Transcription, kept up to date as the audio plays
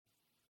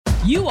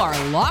You are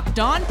Locked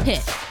On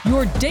Pitt,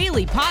 your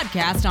daily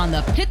podcast on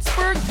the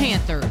Pittsburgh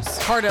Panthers.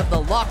 Part of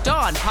the Locked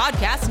On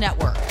Podcast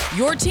Network,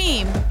 your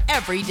team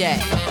every day.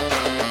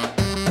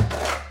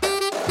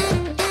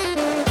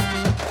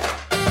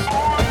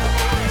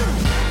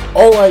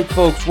 All right,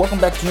 folks, welcome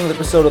back to another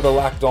episode of the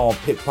Locked On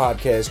Pitt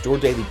Podcast, your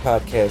daily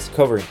podcast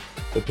covering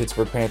the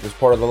Pittsburgh Panthers,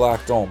 part of the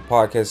Locked On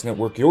Podcast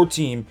Network, your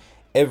team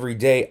every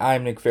day.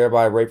 I'm Nick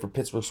Fairby, right for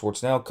Pittsburgh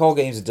Sports Now, call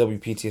games at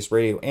WPTS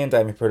Radio, and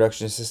I'm a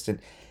production assistant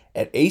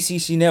at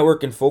ACC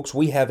Network. And folks,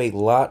 we have a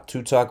lot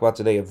to talk about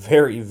today, a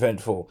very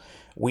eventful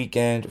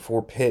weekend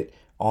for Pitt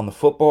on the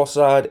football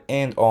side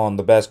and on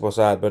the basketball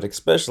side, but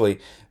especially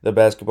the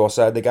basketball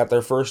side. They got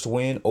their first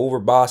win over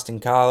Boston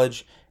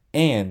College,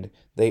 and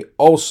they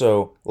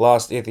also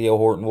lost Ithiel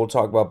Horton. We'll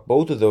talk about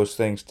both of those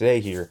things today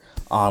here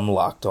on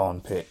Locked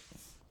On Pitt.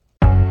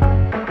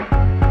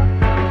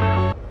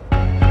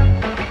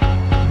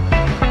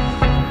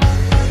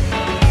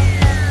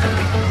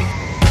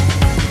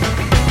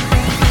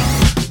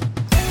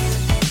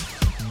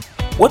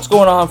 What's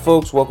going on,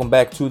 folks? Welcome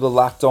back to the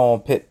Locked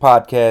On Pitt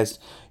Podcast,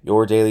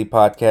 your daily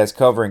podcast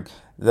covering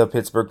the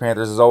Pittsburgh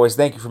Panthers. As always,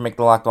 thank you for making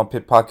the Locked On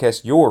Pitt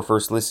Podcast your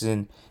first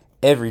listen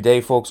every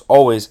day, folks.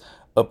 Always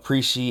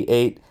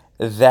appreciate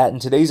that.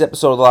 And today's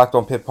episode of the Locked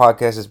On Pitt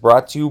Podcast is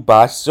brought to you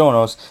by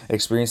Sonos.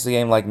 Experience the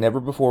game like never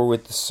before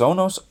with the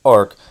Sonos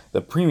Arc,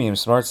 the premium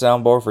smart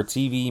soundbar for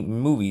TV,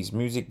 movies,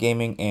 music,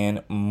 gaming,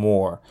 and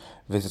more.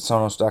 Visit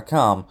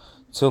Sonos.com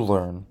to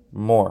learn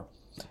more.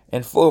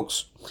 And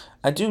folks,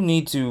 I do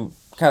need to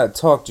kind of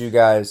talk to you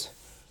guys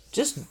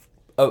just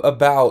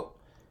about,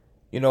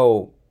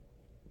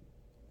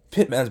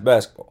 Pitt men's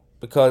basketball,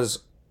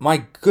 because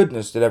my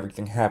goodness, did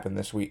everything happen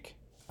this week.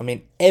 I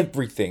mean,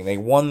 everything. They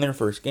won their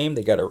first game.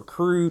 They got a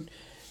recruit.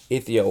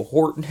 Ithiel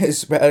Horton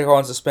is back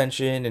on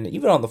suspension. And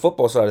even on the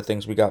football side of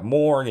things, we got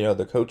more,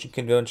 the coaching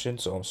convention.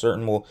 So I'm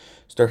certain we'll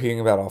start hearing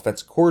about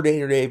offensive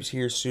coordinator names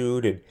here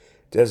soon. And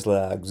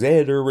Desla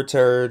Alexander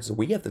returns.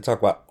 We have to talk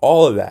about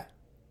all of that.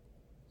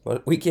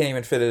 But we can't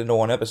even fit it into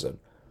one episode.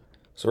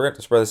 So we're going to have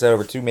to spread this out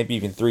over 2, maybe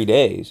even 3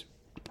 days.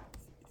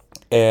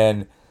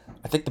 And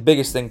I think the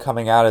biggest thing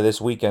coming out of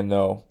this weekend,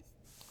 though,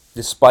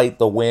 despite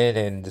the win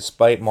and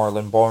despite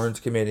Marlon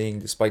Barnes committing,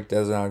 despite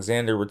Desla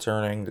Alexander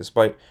returning,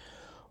 despite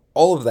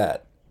all of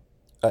that,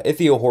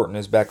 Ithiel Horton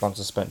is back on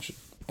suspension.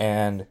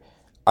 And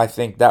I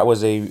think that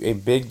was a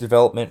big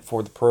development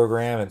for the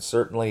program. And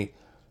certainly,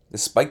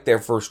 despite their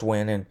first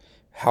win and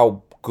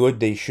how good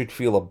they should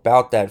feel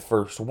about that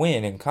first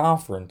win in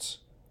conference,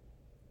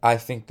 I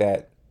think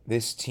that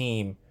this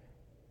team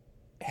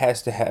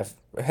has to have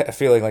a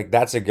feeling like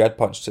that's a gut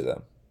punch to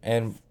them.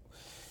 And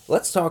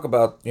let's talk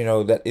about,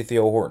 that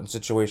Ithiel Horton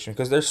situation,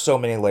 because there's so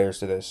many layers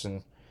to this.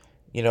 And,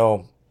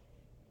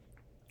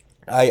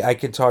 I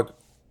could talk,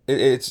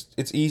 it's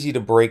easy to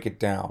break it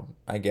down,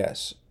 I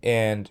guess,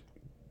 and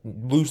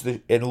lose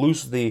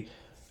the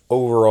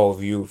overall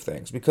view of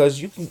things,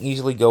 because you can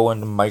easily go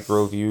into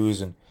micro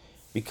views and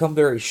become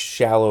very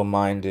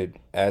shallow-minded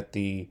at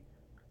the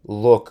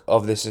look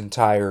of this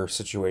entire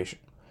situation,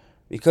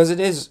 because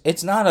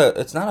it's not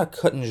a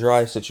cut and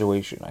dry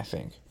situation, I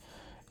think.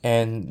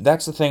 And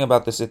that's the thing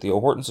about this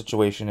Ithiel Horton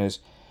situation, is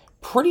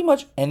pretty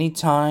much any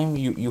time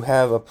you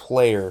have a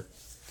player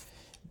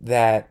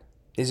that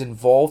is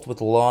involved with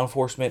law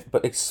enforcement,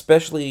 but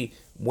especially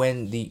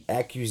when the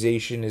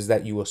accusation is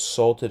that you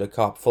assaulted a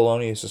cop,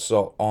 felonious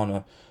assault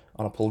on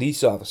a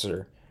police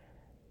officer,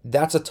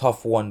 that's a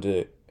tough one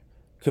to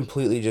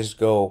completely just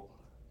go,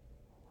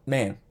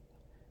 man,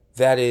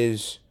 that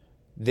is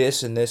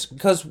this and this.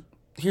 Because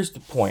here's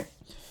the point.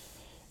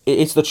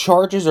 It's the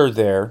charges are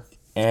there,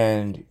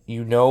 and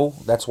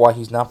that's why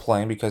he's not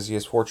playing, because he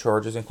has 4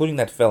 charges, including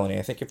that felony.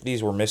 I think if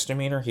these were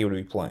misdemeanor, he would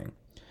be playing.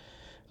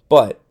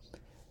 But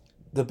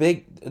the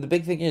big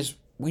thing is,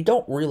 we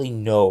don't really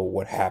know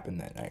what happened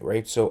that night,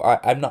 right? So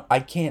I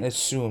can't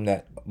assume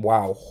that,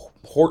 wow,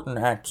 Horton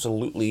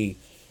absolutely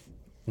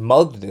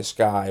mugged this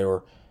guy,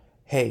 or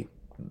hey,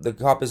 the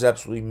cop is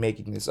absolutely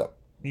making this up.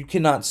 You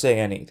cannot say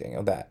anything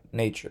of that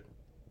nature.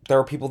 There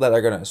are people that are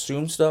going to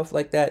assume stuff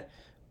like that,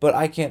 but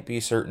I can't be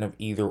certain of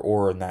either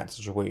or in that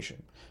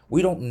situation.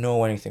 We don't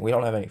know anything. We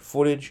don't have any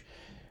footage.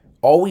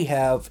 All we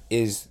have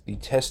is the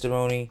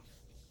testimony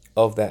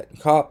of that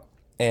cop,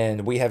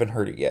 and we haven't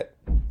heard it yet.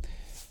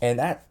 And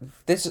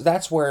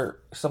that's where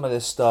some of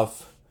this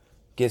stuff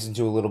gets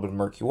into a little bit of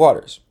murky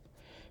waters,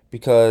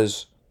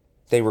 because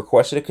they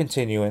requested a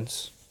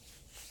continuance,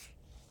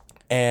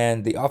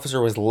 and the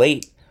officer was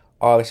late,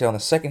 obviously, on the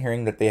second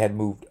hearing that they had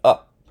moved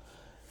up.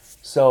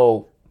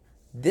 So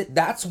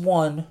that's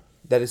one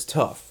that is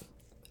tough.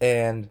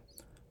 And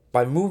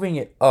by moving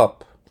it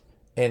up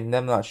and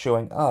them not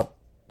showing up,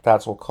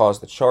 that's what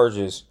caused the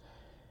charges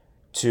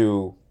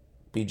to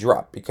be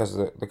dropped, because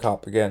the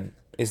cop, again,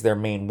 is their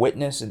main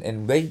witness,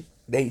 and they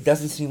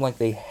doesn't seem like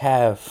they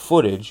have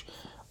footage.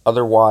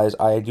 Otherwise,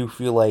 I do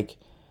feel like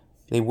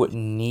they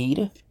wouldn't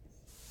need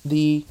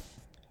the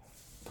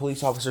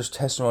police officer's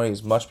testimony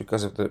as much,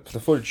 because if the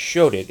footage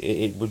showed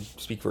it would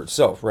speak for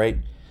itself, right?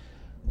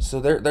 So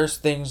there's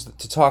things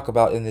to talk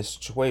about in this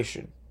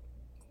situation.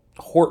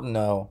 Horton,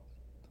 though,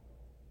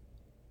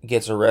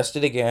 gets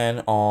arrested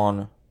again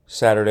on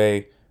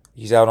Saturday.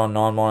 He's out on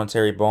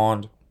non-monetary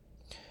bond,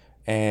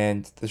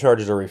 and the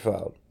charges are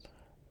refiled.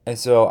 And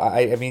so,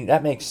 I mean,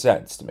 that makes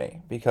sense to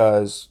me,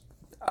 because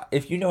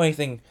if you know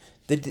anything,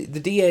 the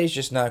DA is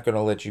just not going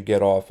to let you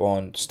get off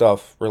on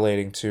stuff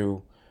relating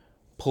to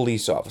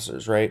police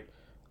officers, right?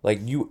 Like,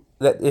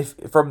 if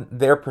from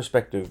their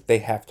perspective, they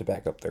have to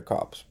back up their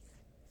cops.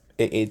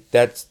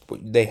 That's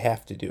what they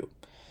have to do.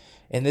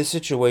 And this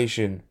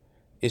situation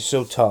is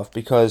so tough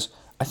because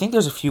I think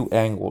there's a few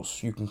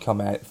angles you can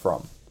come at it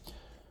from.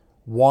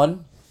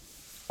 One,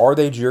 are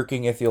they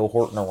jerking Ithiel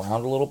Horton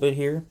around a little bit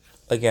here?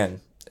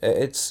 Again,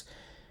 it's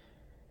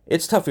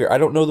tough here. I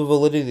don't know the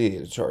validity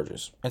of the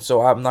charges, and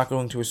so I'm not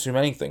going to assume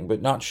anything.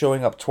 But not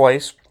showing up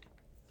twice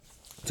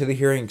to the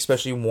hearing,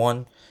 especially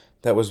one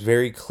that was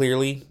very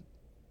clearly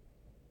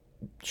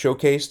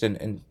showcased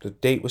and the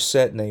date was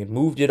set and they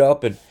moved it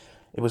up and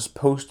it was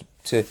supposed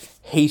to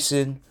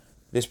hasten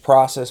this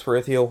process for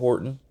Ithiel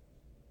Horton.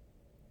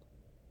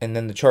 And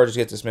then the charges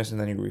get dismissed and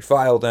then you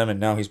refile them and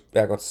now he's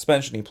back on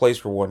suspension. He plays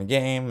for one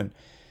game. And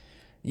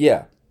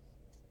yeah,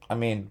 I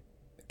mean,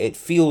 it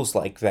feels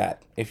like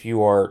that if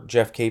you are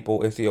Jeff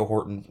Capel, Ithiel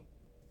Horton,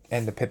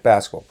 and the Pitt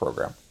basketball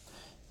program.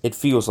 It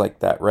feels like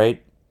that,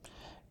 right?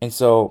 And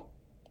so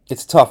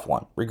it's a tough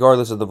one,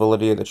 regardless of the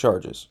validity of the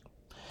charges.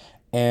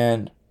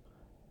 And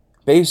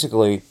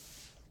basically,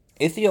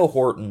 Ithiel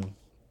Horton,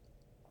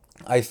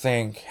 I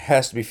think,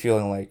 has to be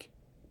feeling like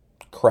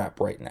crap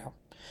right now.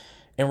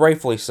 And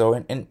rightfully so.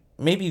 And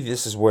maybe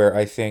this is where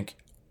I think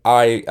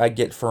I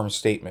get firm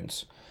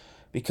statements.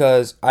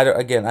 Because, I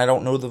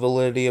don't know the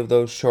validity of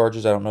those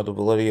charges. I don't know the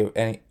validity of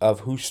any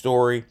of whose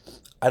story.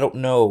 I don't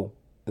know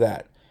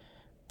that.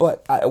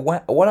 But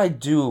what I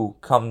do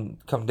come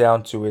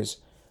down to is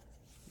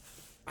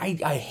I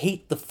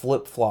hate the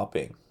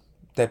flip-flopping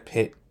that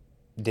Pitt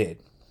did.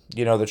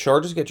 You know, the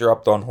charges get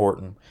dropped on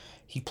Horton.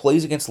 He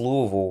plays against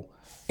Louisville,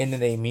 and then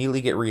they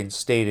immediately get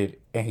reinstated,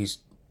 and he's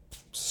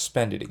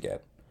suspended again.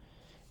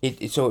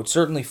 So it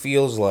certainly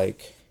feels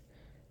like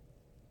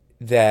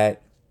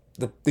that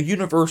the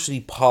university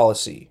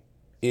policy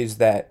is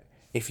that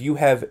if you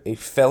have a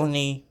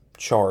felony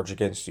charge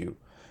against you,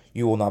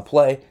 you will not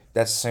play.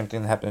 That's the same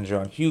thing that happened to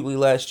John Hughley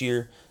last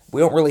year.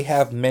 We don't really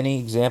have many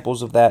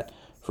examples of that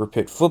for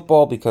Pitt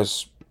football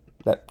because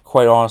that,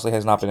 quite honestly,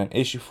 has not been an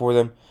issue for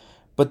them.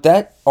 But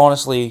that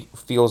honestly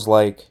feels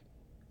like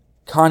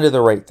kind of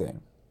the right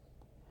thing.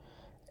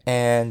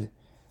 And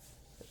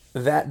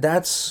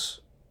that's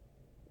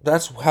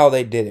how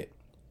they did it.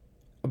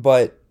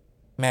 But,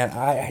 man,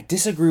 I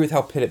disagree with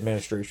how Pitt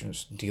administration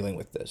is dealing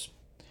with this.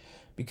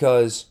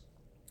 Because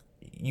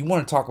you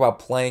want to talk about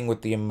playing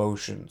with the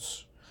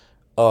emotions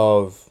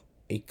of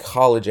a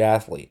college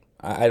athlete.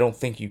 I don't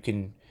think you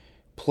can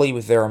play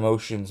with their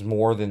emotions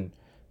more than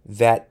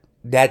that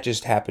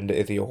just happened to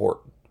Ithiel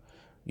Horton.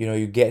 You know,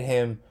 you get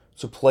him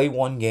to play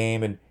one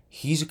game, and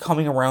he's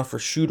coming around for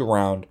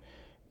shoot-around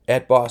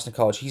at Boston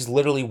College. He's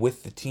literally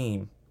with the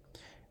team,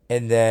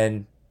 and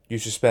then you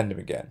suspend him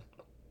again.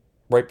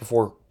 Right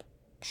before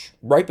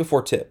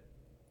tip,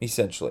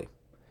 essentially.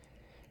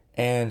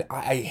 And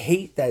I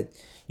hate that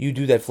you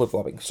do that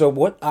flip-flopping. So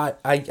what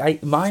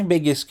my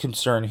biggest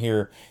concern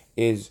here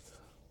is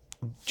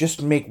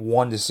just make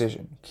one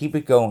decision. Keep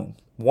it going.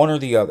 One or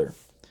the other.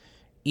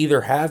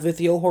 Either have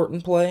Ithiel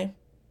Horton play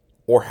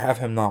or have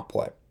him not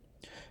play.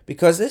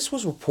 Because this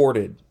was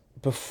reported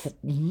before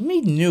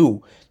we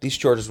knew these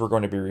charges were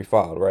going to be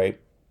refiled, right?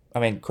 I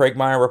mean, Craig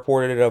Meyer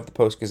reported it of the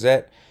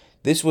Post-Gazette.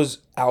 This was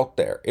out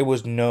there. It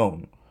was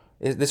known.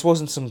 This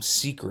wasn't some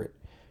secret.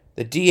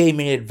 The DA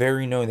made it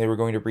very known they were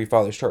going to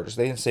refile these charges.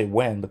 They didn't say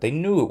when, but they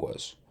knew it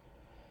was.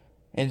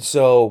 And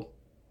so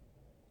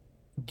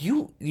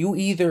you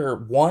either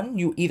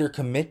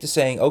commit to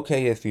saying,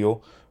 okay,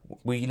 Ithiel,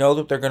 we know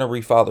that they're going to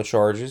refile the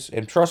charges,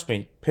 and trust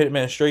me, Pitt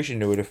administration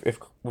knew it.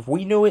 If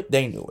we knew it,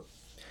 they knew it.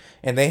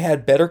 And they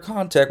had better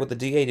contact with the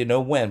DA to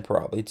know when,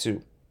 probably,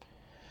 too.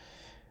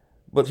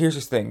 But here's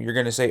the thing. You're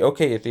going to say,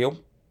 okay, Ithiel,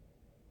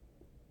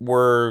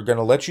 we're going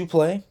to let you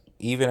play,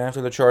 even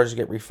after the charges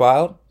get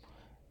refiled,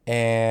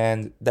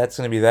 and that's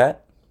going to be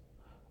that,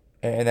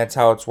 and that's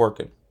how it's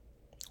working.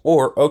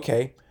 Or,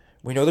 okay,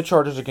 we know the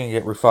charges are going to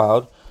get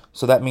refiled,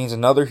 so that means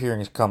another hearing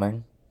is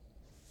coming.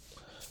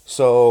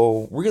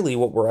 So, really,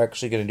 what we're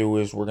actually going to do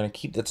is we're going to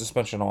keep that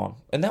suspension on.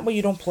 And that way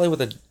you don't play with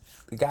the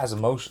guy's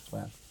emotions,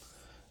 man.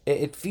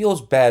 It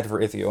feels bad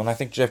for Ithiel, and I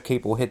think Jeff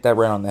Capel hit that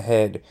right on the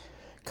head.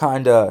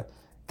 Kinda,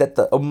 that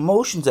the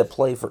emotions at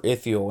play for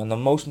Ithiel and the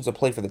emotions at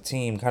play for the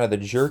team, kind of the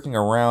jerking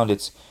around,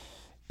 it's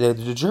the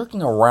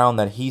jerking around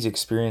that he's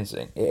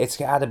experiencing. It's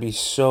got to be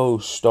so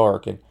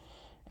stark, and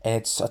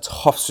it's a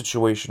tough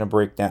situation to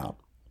break down.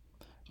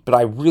 But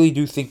I really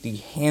do think the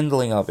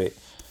handling of it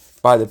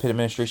by the Pitt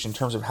administration in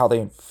terms of how they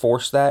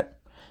enforced that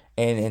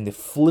and the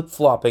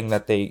flip-flopping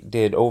that they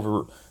did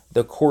over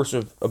the course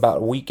of about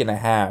a week and a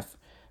half,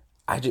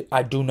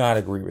 I do not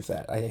agree with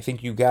that. I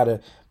think you got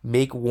to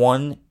make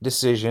one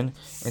decision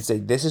and say,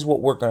 this is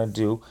what we're going to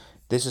do.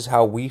 This is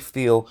how we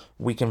feel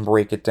we can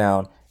break it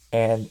down.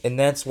 And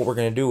that's what we're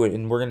going to do,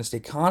 and we're going to stay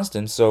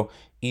constant. So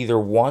either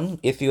one,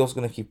 Ithiel's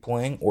going to keep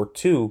playing, or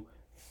two,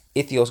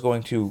 Ithiel's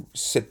going to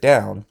sit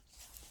down.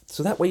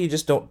 So that way you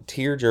just don't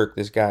tear jerk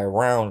this guy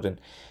around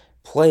and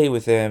play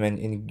with him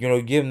and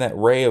give him that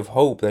ray of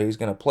hope that he's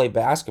going to play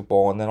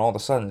basketball, and then all of a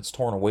sudden it's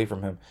torn away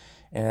from him.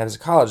 And as a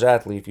college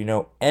athlete, if you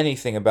know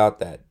anything about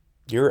that,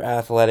 your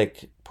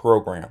athletic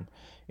program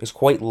is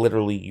quite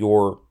literally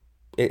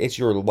it's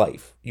your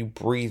life. You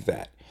breathe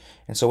that.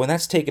 And so when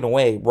that's taken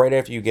away right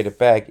after you get it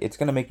back, it's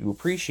going to make you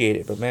appreciate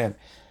it. But man,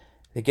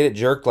 to get it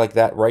jerked like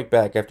that right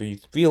back after you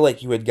feel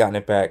like you had gotten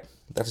it back,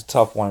 that's a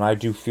tough one. I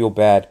do feel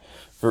bad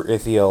for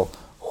Ithiel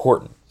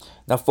Horton.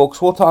 Now,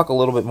 folks, we'll talk a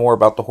little bit more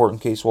about the Horton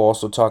case. We'll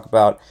also talk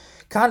about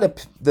kind of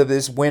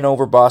this win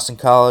over Boston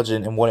College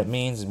and what it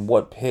means and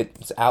what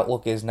Pitt's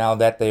outlook is now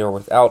that they are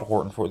without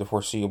Horton for the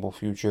foreseeable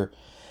future.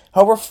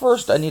 However,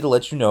 first, I need to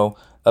let you know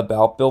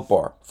about Built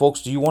Bar.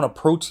 Folks, do you want a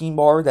protein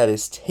bar that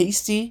is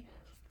tasty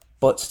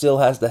but still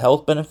has the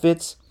health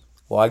benefits?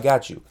 Well, I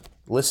got you.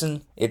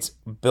 Listen, it's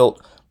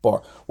Built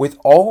Bar. With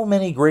all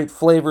many great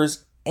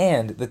flavors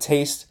and the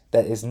taste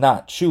that is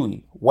not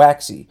chewy,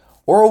 waxy,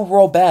 or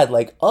overall bad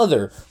like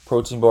other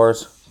protein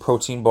bars,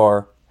 Protein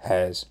Bar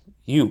has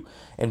you.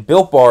 And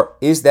Built Bar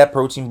is that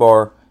protein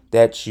bar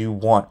that you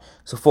want.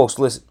 So, folks,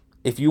 listen,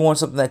 if you want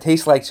something that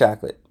tastes like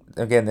chocolate,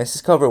 again, this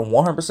is covered in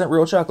 100%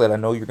 real chocolate. I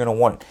know you're going to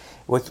want it.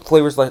 With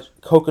flavors like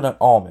coconut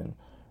almond,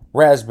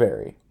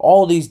 raspberry,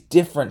 all these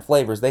different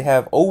flavors. They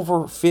have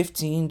over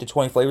 15 to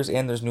 20 flavors,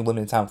 and there's new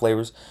limited time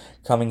flavors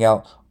coming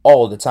out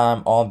all the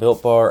time on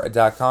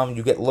BuiltBar.com.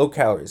 You get low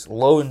calories,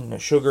 low in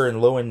sugar,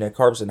 and low in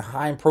carbs, and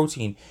high in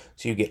protein,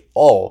 so you get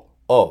all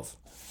of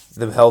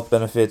the health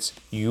benefits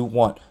you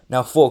want.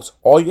 Now, folks,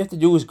 all you have to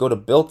do is go to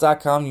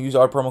Built.com, use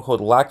our promo code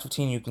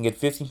LOCK15, you can get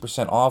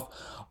 15% off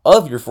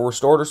of your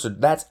first order. So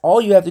that's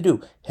all you have to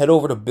do. Head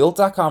over to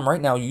Built.com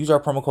right now, use our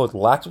promo code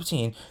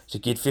LOCK15 to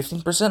get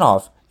 15%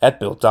 off at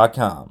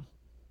Built.com.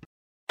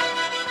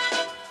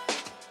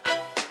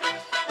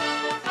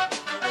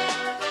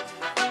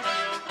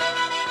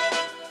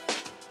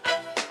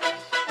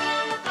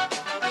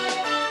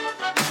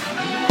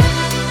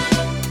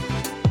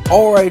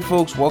 All right,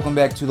 folks, welcome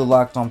back to the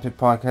Locked On Pitt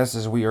podcast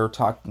as we are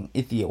talking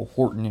Ithiel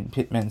Horton and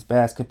Pitt men's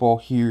basketball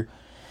here.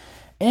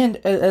 And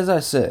as I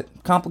said,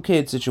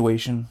 complicated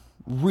situation,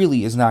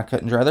 really is not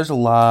cut and dry. There's a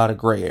lot of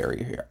gray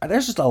area here.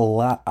 There's just a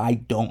lot I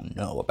don't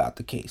know about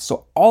the case.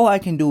 So all I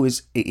can do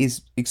is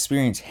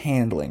experience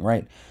handling,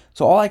 right?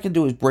 So all I can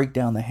do is break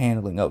down the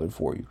handling of it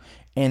for you.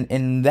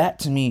 And that,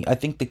 to me, I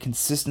think the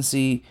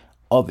consistency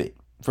of it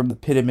from the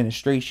Pitt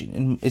administration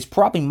and is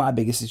probably my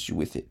biggest issue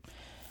with it.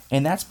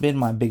 And that's been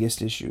my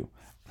biggest issue.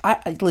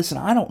 Listen,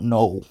 I don't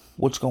know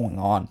what's going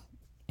on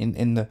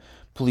in the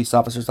police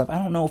officer's life. I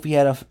don't know if he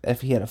had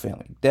a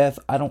family death.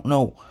 I don't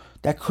know.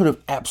 That could have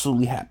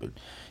absolutely happened.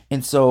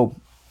 And so,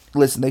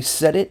 listen, they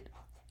set it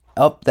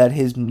up that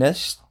his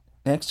next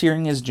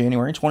hearing is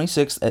January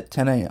 26th at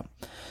 10 a.m.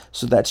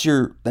 So that's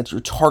your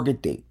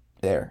target date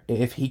there.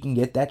 If he can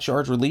get that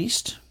charge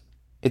released,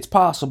 it's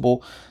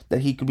possible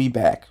that he could be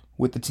back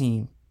with the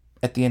team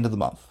at the end of the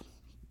month.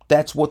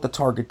 That's what the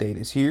target date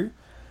is here.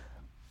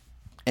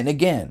 And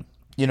again,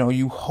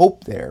 you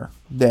hope there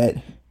that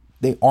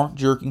they aren't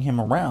jerking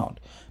him around.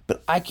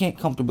 But I can't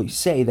comfortably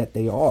say that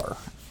they are.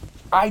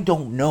 I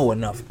don't know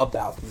enough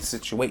about the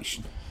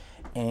situation.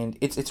 And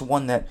it's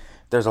one that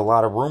there's a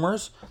lot of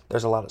rumors.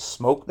 There's a lot of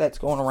smoke that's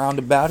going around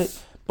about it.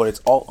 But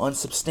it's all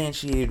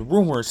unsubstantiated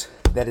rumors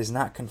that is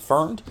not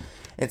confirmed.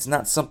 It's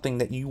not something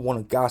that you want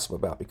to gossip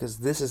about. Because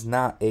this is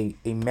not a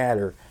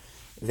matter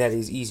that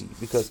is easy.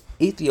 Because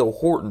Ithiel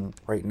Horton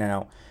right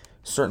now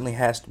certainly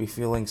has to be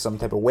feeling some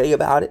type of way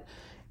about it.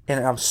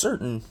 And I'm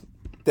certain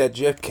that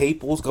Jeff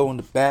Capel's going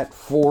to bat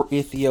for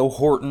Ithiel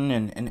Horton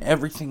and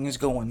everything is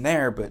going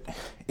there, but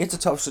it's a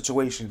tough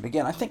situation.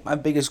 Again, I think my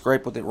biggest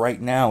gripe with it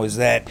right now is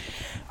that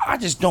I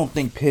just don't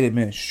think Pitt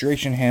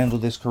administration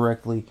handled this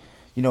correctly.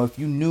 If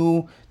you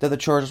knew that the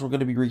charges were going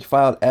to be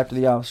refiled after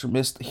the officer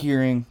missed the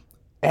hearing,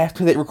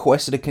 after they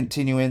requested a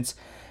continuance,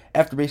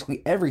 after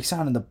basically every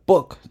sign in the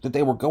book that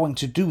they were going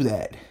to do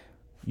that,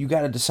 you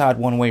got to decide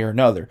one way or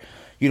another.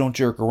 You don't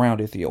jerk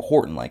around Ithiel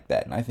Horton like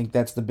that, and I think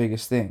that's the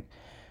biggest thing.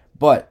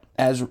 But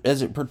as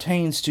it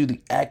pertains to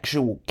the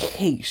actual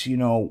case,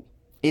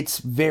 it's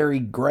very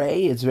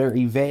gray, it's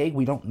very vague.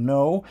 We don't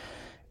know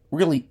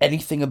really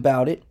anything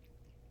about it.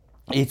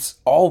 It's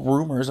all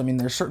rumors. I mean,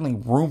 there's certainly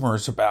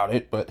rumors about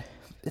it, but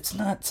it's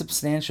not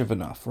substantive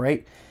enough,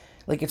 right?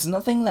 Like, it's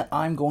nothing that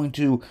I'm going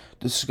to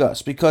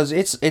discuss because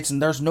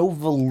there's no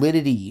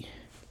validity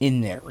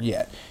in there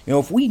yet.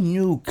 If we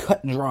knew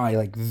cut and dry,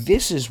 like,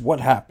 this is what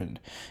happened,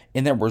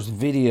 and there was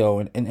video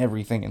and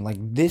everything, and, like,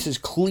 this is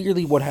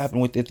clearly what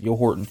happened with Ithiel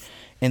Horton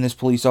and this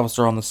police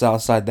officer on the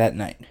south side that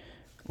night.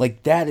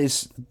 Like, that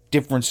is a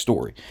different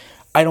story.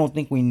 I don't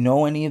think we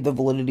know any of the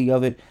validity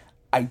of it.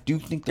 I do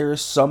think there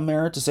is some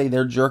merit to say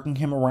they're jerking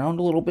him around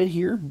a little bit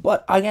here,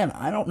 but again,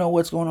 I don't know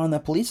what's going on in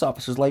that police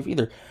officer's life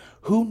either.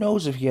 Who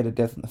knows if he had a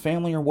death in the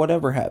family or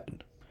whatever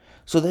happened.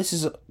 So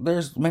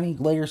there's many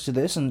layers to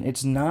this, and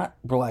it's not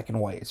black and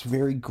white. It's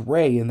very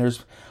gray, and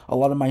there's a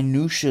lot of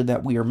minutia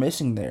that we are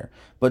missing there.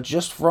 But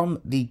just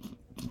from the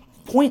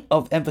point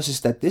of emphasis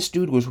that this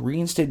dude was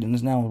reinstated and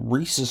is now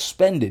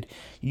resuspended,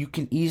 you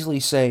can easily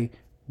say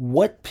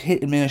what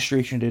Pitt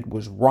administration did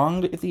was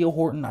wrong to Ithiel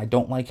Horton. I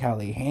don't like how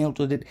they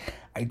handled it.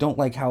 I don't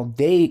like how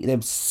they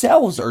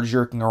themselves are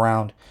jerking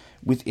around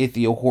with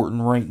Ithiel Horton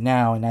right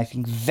now, and I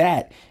think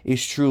that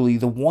is truly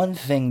the one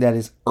thing that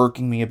is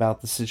irking me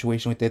about the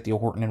situation with Ithiel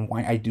Horton and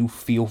why I do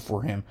feel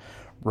for him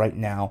right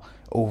now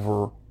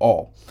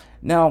overall.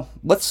 Now,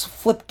 let's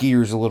flip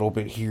gears a little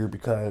bit here,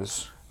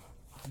 because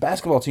the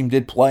basketball team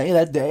did play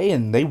that day,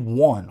 and they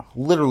won.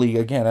 Literally,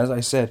 again, as I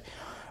said,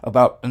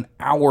 about an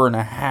hour and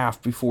a half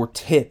before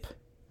tip,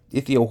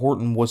 Ithiel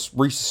Horton was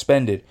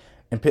resuspended,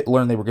 and Pitt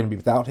learned they were going to be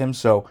without him,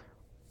 so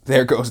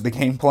there goes the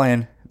game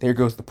plan. There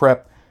goes the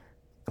prep.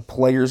 The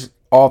players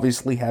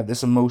obviously have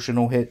this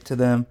emotional hit to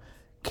them.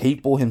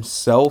 Capel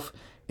himself,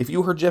 if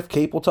you heard Jeff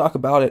Capel talk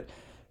about it,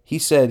 he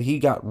said he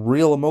got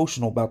real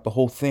emotional about the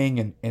whole thing,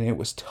 and it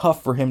was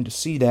tough for him to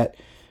see that,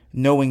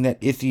 knowing that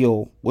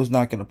Ithiel was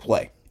not going to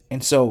play.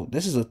 And so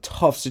this is a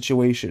tough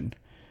situation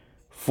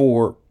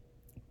for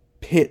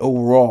Pitt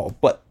overall,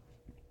 but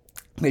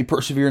they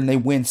persevere and they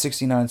win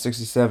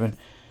 69-67.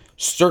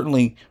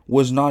 Certainly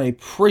was not a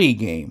pretty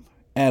game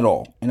at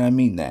all, and I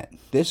mean that.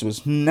 This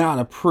was not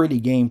a pretty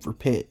game for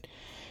Pitt,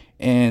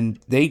 and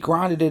they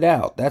grinded it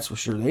out, that's for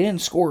sure. They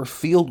didn't score a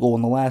field goal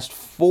in the last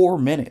 4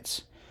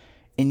 minutes,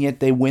 and yet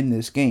they win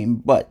this game.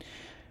 But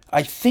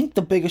I think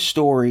the biggest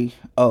story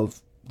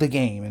of the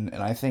game, and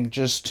I think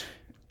just,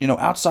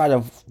 outside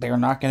of they're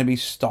not going to be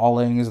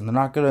stallings and they're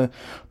not going to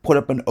put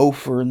up an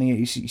offer in the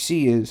ACC,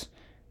 is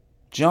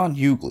John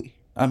Hughley.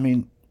 I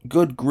mean,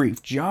 good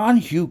grief.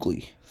 John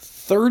Hughley,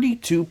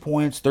 32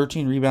 points,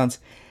 13 rebounds,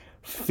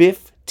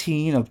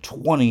 15 of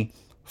 20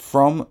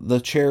 from the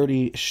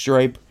charity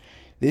stripe.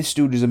 This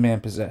dude is a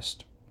man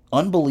possessed.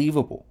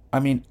 Unbelievable. I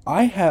mean,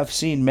 I have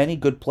seen many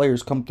good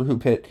players come through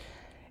Pitt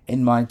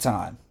in my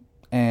time.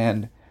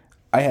 And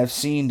I have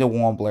seen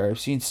DeJuan Blair. I've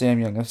seen Sam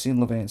Young. I've seen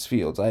Levance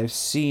Fields. I have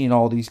seen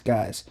all these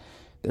guys.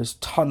 There's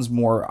tons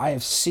more. I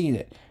have seen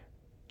it.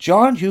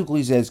 John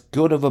Hughley's as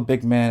good of a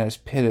big man as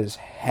Pitt has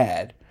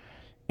had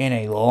in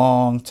a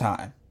long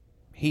time.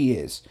 He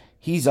is.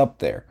 He's up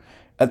there.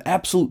 An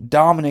absolute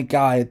dominant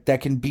guy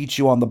that can beat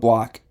you on the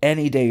block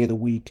any day of the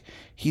week.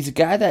 He's a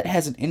guy that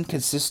has an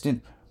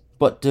inconsistent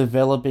but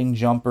developing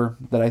jumper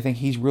that I think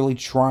he's really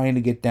trying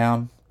to get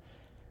down.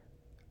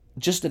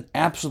 Just an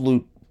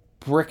absolute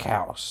brick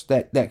house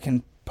that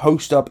can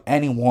post up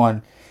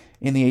anyone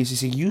in the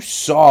ACC. You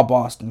saw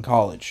Boston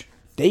College.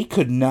 They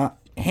could not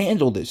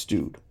handle this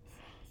dude.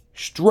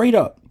 Straight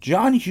up,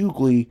 John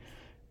Hughley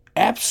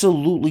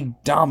absolutely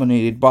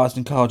dominated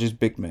Boston College's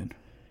big men.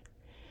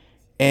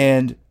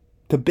 And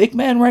the big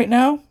man right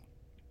now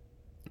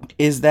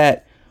is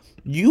that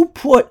you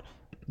put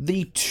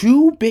the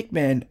two big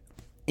men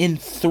in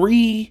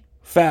 3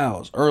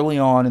 fouls early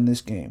on in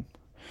this game.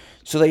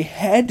 So they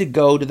had to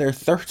go to their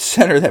third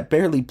center that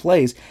barely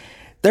plays.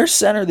 Their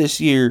center this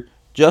year,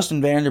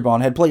 Justin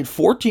Vanderbond, had played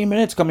 14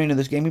 minutes coming into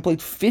this game. He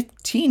played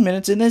 15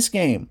 minutes in this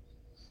game.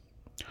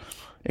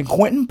 And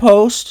Quentin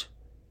Post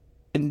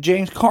and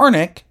James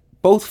Karnick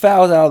both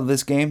fouled out of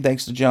this game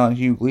thanks to John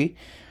Hughley.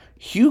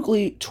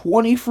 Hughley,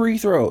 20 free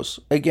throws.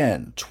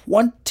 Again,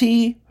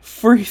 20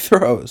 free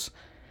throws.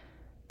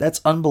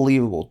 That's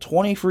unbelievable.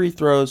 20 free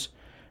throws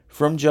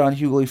from John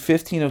Hughley,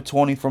 15 of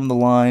 20 from the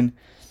line.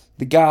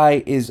 The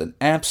guy is an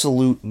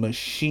absolute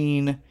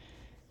machine.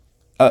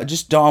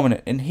 Just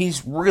dominant. And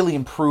he's really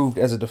improved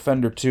as a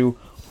defender too.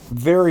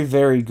 Very,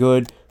 very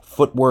good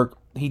footwork.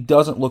 He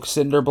doesn't look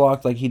cinder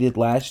blocked like he did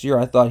last year.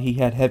 I thought he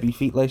had heavy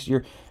feet last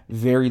year.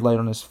 Very light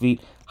on his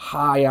feet.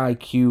 High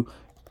IQ.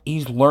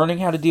 He's learning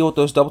how to deal with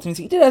those double teams.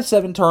 He did have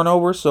 7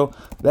 turnovers, so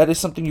that is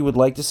something you would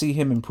like to see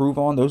him improve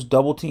on. Those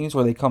double teams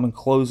where they come and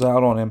close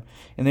out on him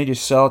and they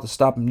just sell it to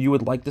stop him. You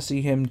would like to see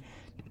him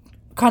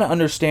kind of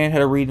understand how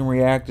to read and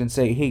react and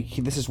say, hey,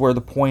 this is where the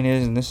point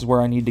is and this is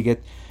where I need to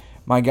get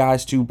my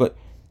guys to. But,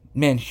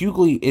 man,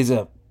 Hughley is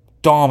a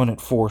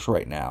dominant force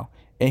right now.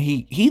 And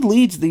he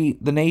leads the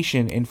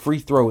nation in free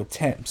throw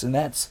attempts. And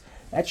that's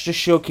just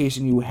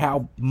showcasing you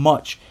how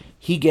much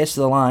he gets to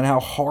the line, how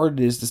hard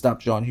it is to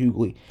stop John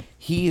Hughley.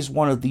 He is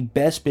one of the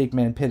best big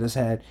men Pitt has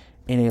had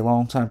in a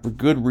long time for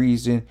good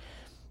reason.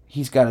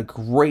 He's got a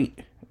great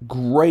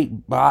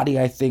body,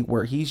 I think,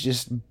 where he's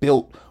just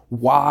built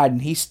wide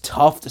and he's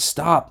tough to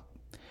stop.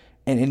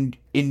 And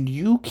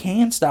you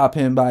can stop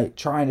him by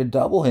trying to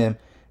double him.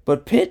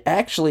 But Pitt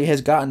actually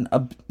has gotten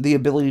the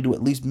ability to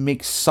at least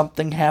make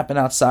something happen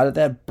outside of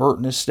that.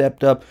 Burton has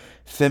stepped up.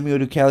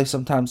 Femio Ducali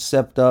sometimes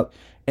stepped up.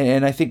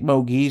 And I think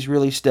Mogee's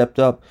really stepped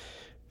up.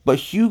 But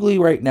Hughley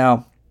right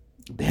now,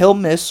 he'll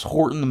miss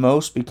Horton the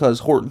most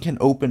because Horton can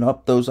open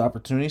up those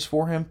opportunities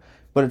for him.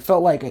 But it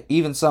felt like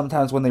even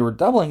sometimes when they were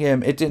doubling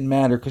him, it didn't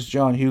matter because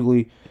John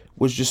Hughley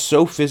was just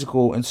so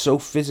physical and so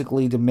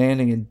physically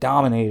demanding and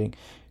dominating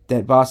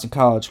that Boston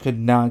College could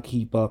not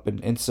keep up.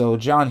 And so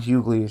John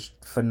Hughley is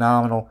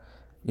phenomenal.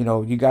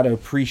 You got to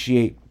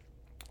appreciate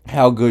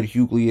how good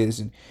Hughley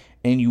is,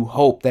 and you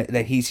hope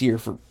that he's here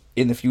for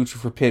in the future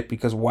for Pitt,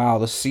 because wow,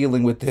 the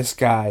ceiling with this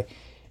guy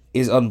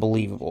is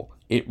unbelievable.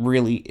 It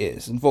really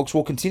is. And folks,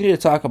 we'll continue to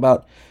talk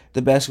about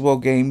the basketball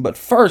game, but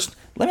first,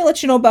 let me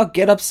let you know about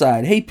Get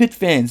Upside. Hey, Pitt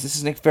fans, this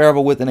is Nick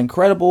Faribault with an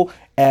incredible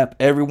app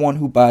everyone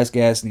who buys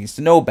gas needs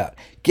to know about.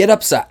 Get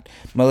Upside.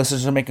 My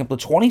listeners are making up to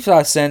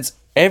 25 cents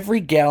every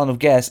gallon of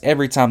gas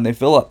every time they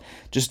fill up.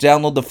 Just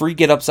download the free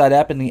Get Upside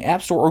app in the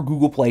App Store or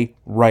Google Play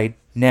right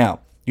now.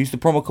 Use the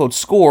promo code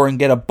SCORE and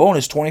get a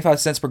bonus 25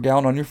 cents per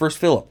gallon on your first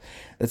fill-up.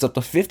 That's up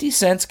to 50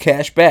 cents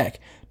cash back.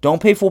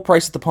 Don't pay full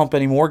price at the pump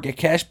anymore. Get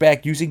cash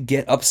back using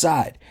Get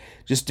Upside.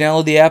 Just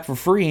download the app for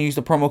free and use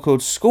the promo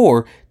code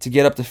SCORE to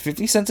get up to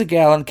 50 cents a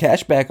gallon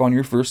cash back on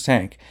your first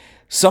tank.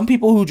 Some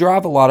people who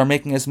drive a lot are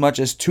making as much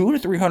as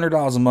 $200 to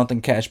 $300 a month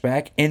in cash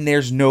back, and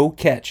there's no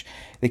catch.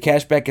 The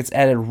cash back gets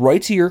added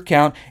right to your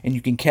account, and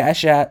you can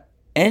cash out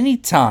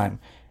anytime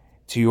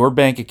to your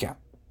bank account,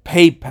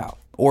 PayPal,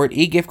 or an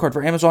e-gift card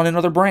for Amazon and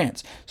other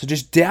brands. So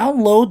just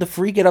download the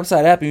free Get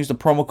Upside app and use the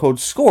promo code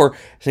SCORE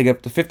to get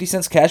up to 50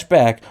 cents cash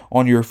back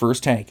on your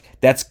first tank.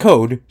 That's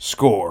code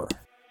SCORE.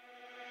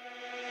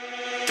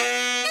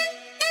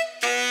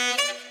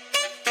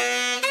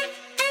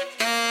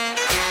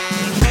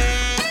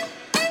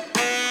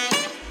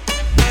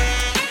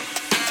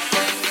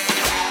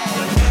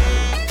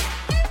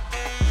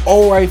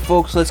 Alright,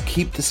 folks, let's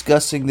keep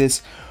discussing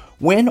this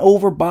win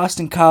over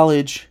Boston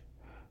College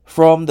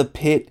from the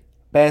Pitt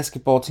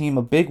basketball team.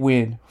 A big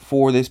win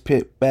for this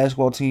Pitt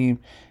basketball team,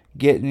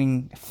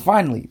 getting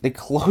finally the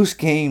close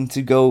game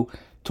to go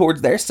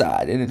towards their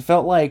side. And it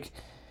felt like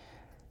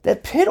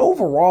that Pitt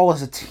overall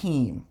as a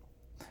team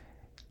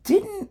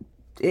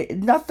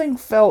nothing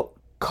felt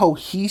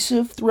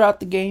cohesive throughout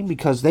the game,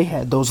 because they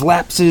had those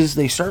lapses.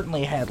 They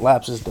certainly had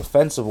lapses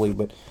defensively,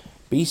 but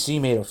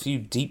BC made a few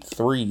deep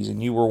threes,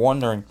 and you were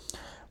wondering,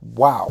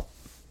 wow,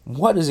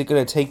 what is it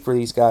going to take for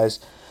these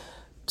guys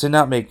to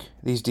not make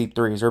these deep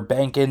threes or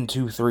bank in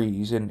 2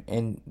 threes?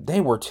 And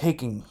they were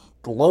taking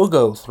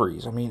logo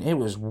threes. I mean, it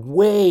was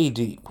way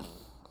deep.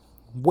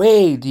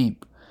 Way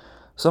deep.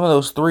 Some of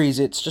those threes,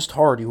 it's just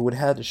hard. You would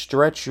have to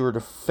stretch your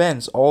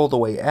defense all the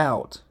way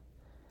out.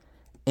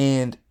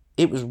 And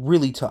it was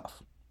really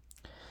tough.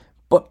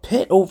 But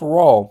Pitt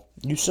overall,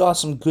 you saw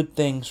some good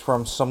things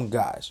from some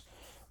guys.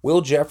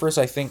 Will Jeffress,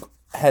 I think,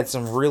 had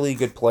some really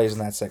good plays in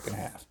that second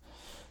half.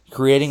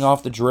 Creating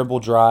off the dribble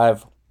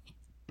drive,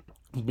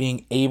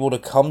 being able to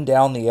come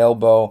down the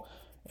elbow,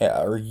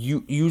 or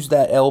use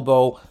that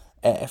elbow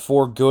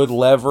for good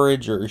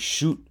leverage, or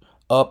shoot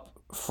up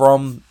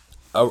from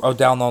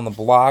down on the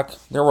block.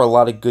 There were a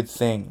lot of good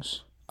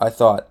things, I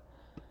thought,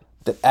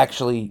 that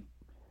actually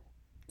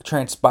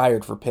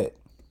transpired for Pitt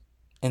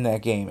in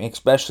that game,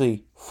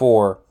 especially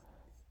for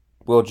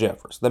Will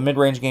Jeffress. The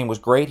mid-range game was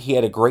great. He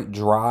had a great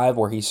drive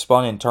where he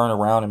spun and turned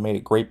around and made a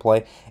great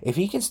play. If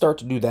he can start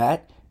to do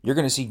that, you're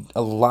going to see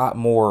a lot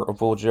more of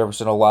Will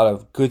Jefferson, a lot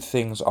of good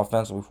things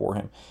offensively for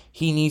him.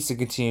 He needs to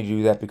continue to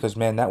do that, because,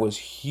 man, that was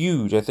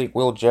huge. I think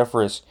Will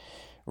Jeffress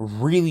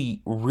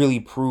really, really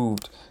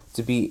proved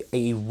to be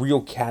a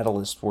real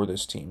catalyst for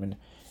this team.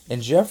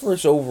 And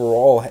Jeffress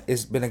overall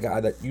has been a guy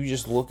that you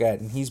just look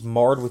at, and he's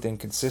marred with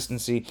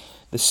inconsistency.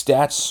 The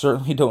stats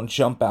certainly don't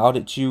jump out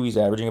at you. He's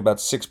averaging about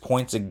 6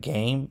 points a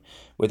game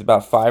with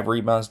about 5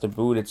 rebounds to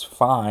boot. It's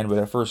fine,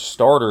 but for a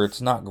starter,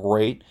 it's not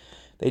great.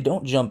 They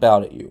don't jump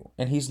out at you.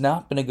 And he's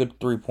not been a good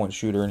three-point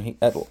shooter. And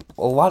a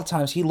lot of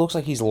times he looks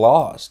like he's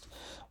lost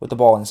with the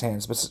ball in his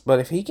hands. But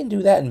if he can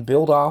do that and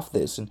build off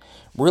this and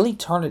really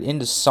turn it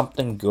into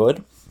something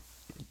good,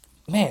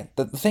 man,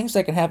 the things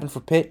that can happen for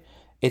Pitt,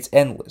 it's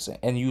endless.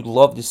 And you'd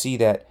love to see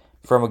that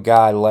from a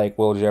guy like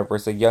Will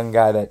Jeffress, a young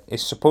guy that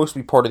is supposed to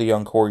be part of the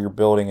young core you're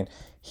building. And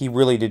he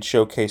really did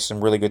showcase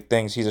some really good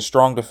things. He's a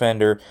strong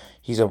defender.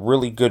 He's a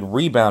really good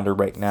rebounder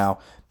right now.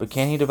 But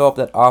can he develop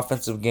that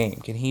offensive game?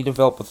 Can he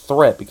develop a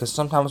threat? Because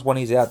sometimes when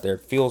he's out there,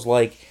 it feels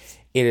like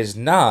it is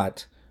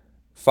not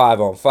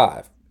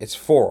 5-on-5. It's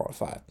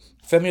 4-on-5.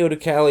 Femi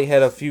Odukale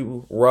had a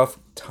few rough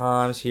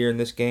times here in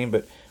this game,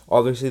 but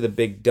obviously the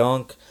big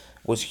dunk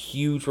was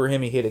huge for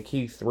him. He hit a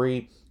key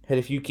three, had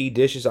a few key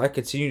dishes. I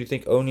continue to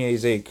think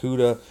Onyeze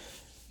Ikuda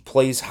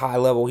plays high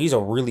level. He's a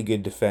really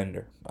good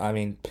defender. I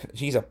mean,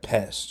 he's a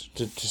pest,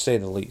 to say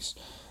the least.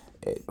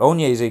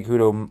 Onyeze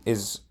Ikuda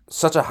is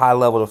such a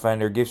high-level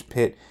defender, gives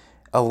Pitt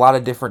a lot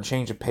of different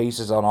change of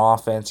paces on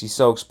offense. He's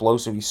so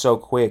explosive, he's so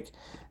quick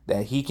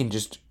that he can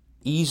just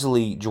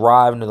easily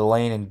drive into the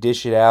lane and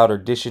dish it out or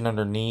dish it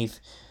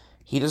underneath.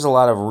 He does a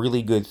lot of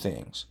really good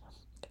things.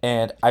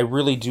 And I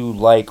really do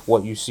like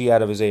what you see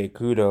out of Isaiah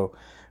Ikuda,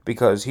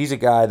 because he's a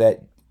guy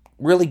that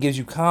really gives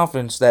you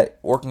confidence that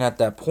working at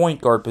that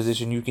point guard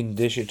position, you can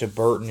dish it to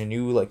Burton, and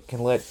you can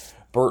let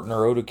Burton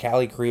or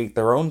Odukale create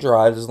their own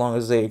drives as long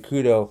as Isaiah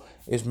Ikuda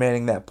is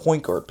manning that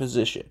point guard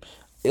position.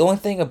 The only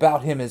thing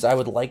about him is I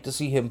would like to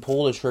see him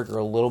pull the trigger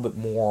a little bit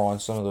more on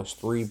some of those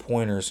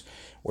three-pointers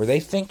where they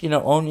think,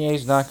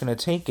 Onye's not going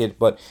to take it,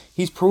 but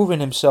he's proven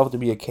himself to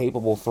be a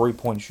capable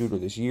three-point shooter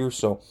this year,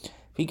 so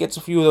if he gets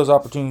a few of those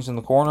opportunities in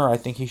the corner, I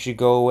think he should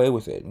go away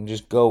with it and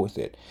just go with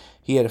it.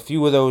 He had a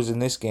few of those in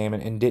this game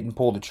and didn't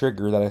pull the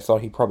trigger that I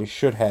thought he probably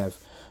should have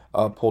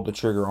pulled the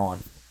trigger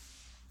on.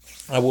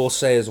 I will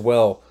say as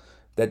well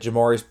that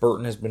Jamarius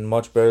Burton has been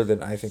much better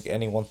than I think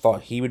anyone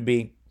thought he would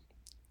be.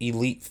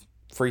 Elite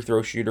free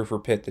throw shooter for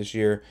Pitt this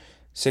year.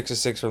 6 of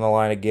 6 from the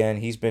line again.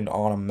 He's been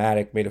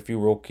automatic, made a few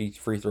real key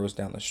free throws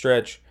down the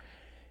stretch.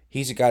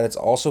 He's a guy that's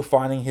also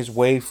finding his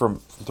way from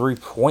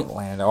three-point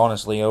land,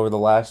 honestly. Over the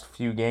last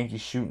few games,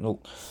 he's shooting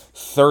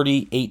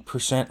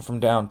 38% from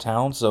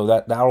downtown, so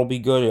that'll be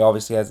good. He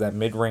obviously has that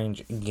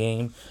mid-range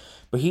game.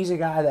 But he's a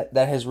guy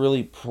that has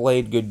really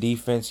played good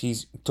defense.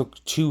 He's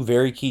took 2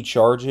 very key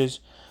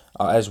charges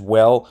as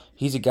well.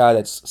 He's a guy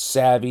that's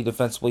savvy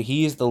defensively.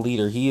 He is the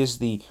leader. He is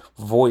the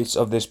voice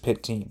of this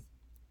Pitt team.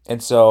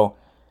 And so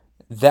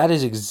that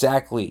is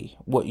exactly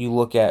what you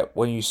look at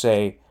when you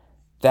say,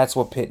 that's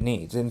what Pitt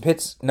needs. And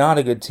Pitt's not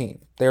a good team.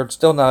 They're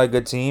still not a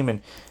good team,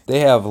 and they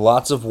have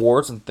lots of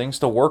warts and things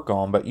to work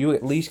on, but you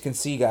at least can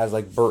see guys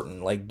like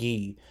Burton, like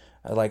Gee,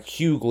 like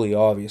Hughley,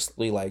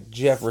 obviously, like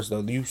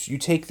Jefferson. You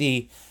take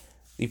the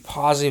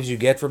positives you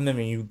get from them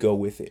and you go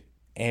with it.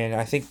 And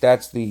I think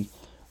that's the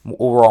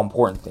overall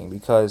important thing,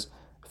 because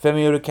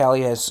Femi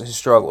Odukale has his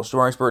struggles.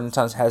 Jamarius Burton at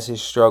times has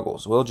his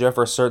struggles. Will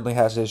Jeffers certainly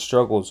has his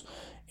struggles.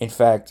 In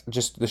fact,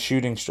 just the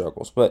shooting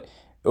struggles. But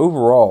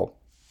overall,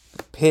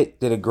 Pitt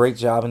did a great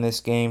job in this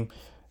game.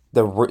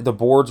 The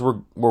boards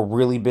were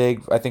really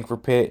big, I think, for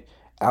Pitt.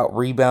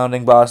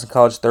 Out-rebounding Boston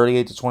College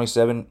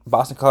 38-27.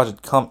 Boston College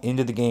had come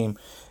into the game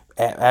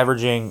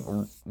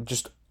averaging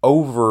just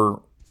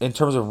over, in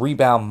terms of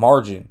rebound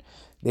margin,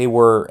 they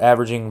were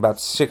averaging about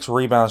 6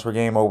 rebounds per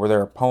game over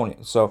their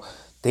opponent. So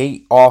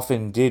they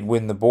often did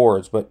win the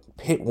boards, but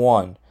Pitt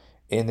won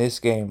in this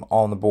game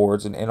on the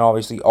boards, and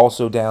obviously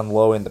also down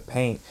low in the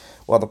paint.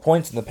 While the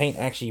points in the paint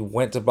actually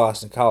went to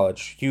Boston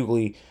College,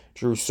 Hughley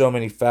drew so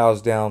many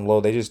fouls down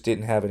low, they just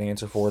didn't have an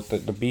answer for it.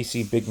 The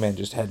BC big men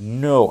just had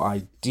no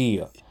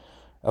idea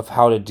of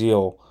how to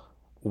deal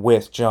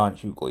with John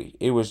Hughley.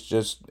 It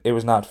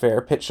was not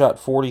fair. Pitt shot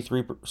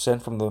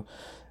 43% from the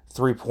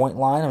three-point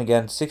line. And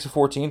again, 6 of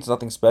 14 is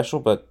nothing special,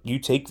 but you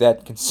take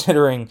that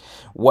considering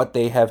what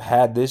they have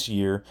had this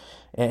year.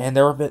 And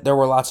there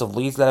were lots of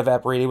leads that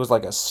evaporated. It was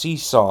like a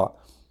seesaw.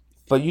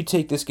 But you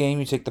take this game,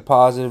 you take the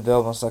positive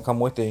elements that come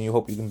with it, and you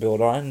hope you can build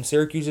on it. And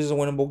Syracuse is a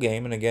winnable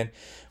game. And again,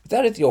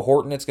 without Ithiel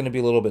Horton, it's going to be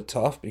a little bit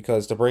tough,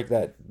 because to break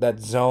that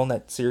zone,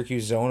 that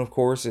Syracuse zone, of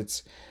course,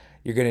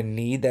 you're going to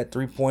need that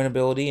three-point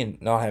ability, and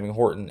not having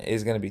Horton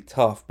is going to be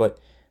tough. But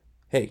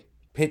hey,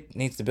 Pitt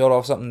needs to build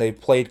off something. They've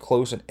played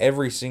close in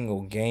every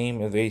single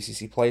game of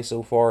ACC play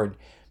so far, and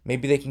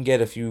maybe they can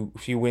get a few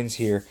wins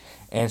here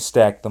and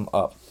stack them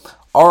up.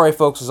 All right,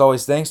 folks, as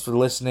always, thanks for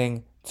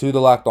listening to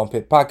the Locked On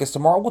Pitt podcast.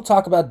 Tomorrow we'll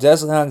talk about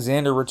Deslin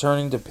Alexander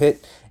returning to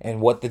Pitt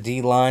and what the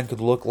D-line could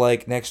look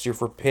like next year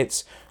for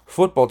Pitt's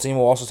football team.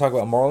 We'll also talk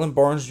about Marlon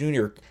Barnes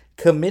Jr.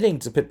 committing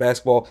to Pitt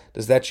basketball.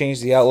 Does that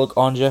change the outlook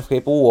on Jeff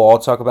Capel? We'll all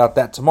talk about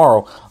that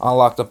tomorrow on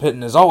Locked On Pitt.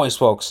 And as always,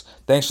 folks,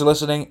 thanks for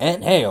listening,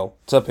 and hail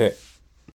to Pitt.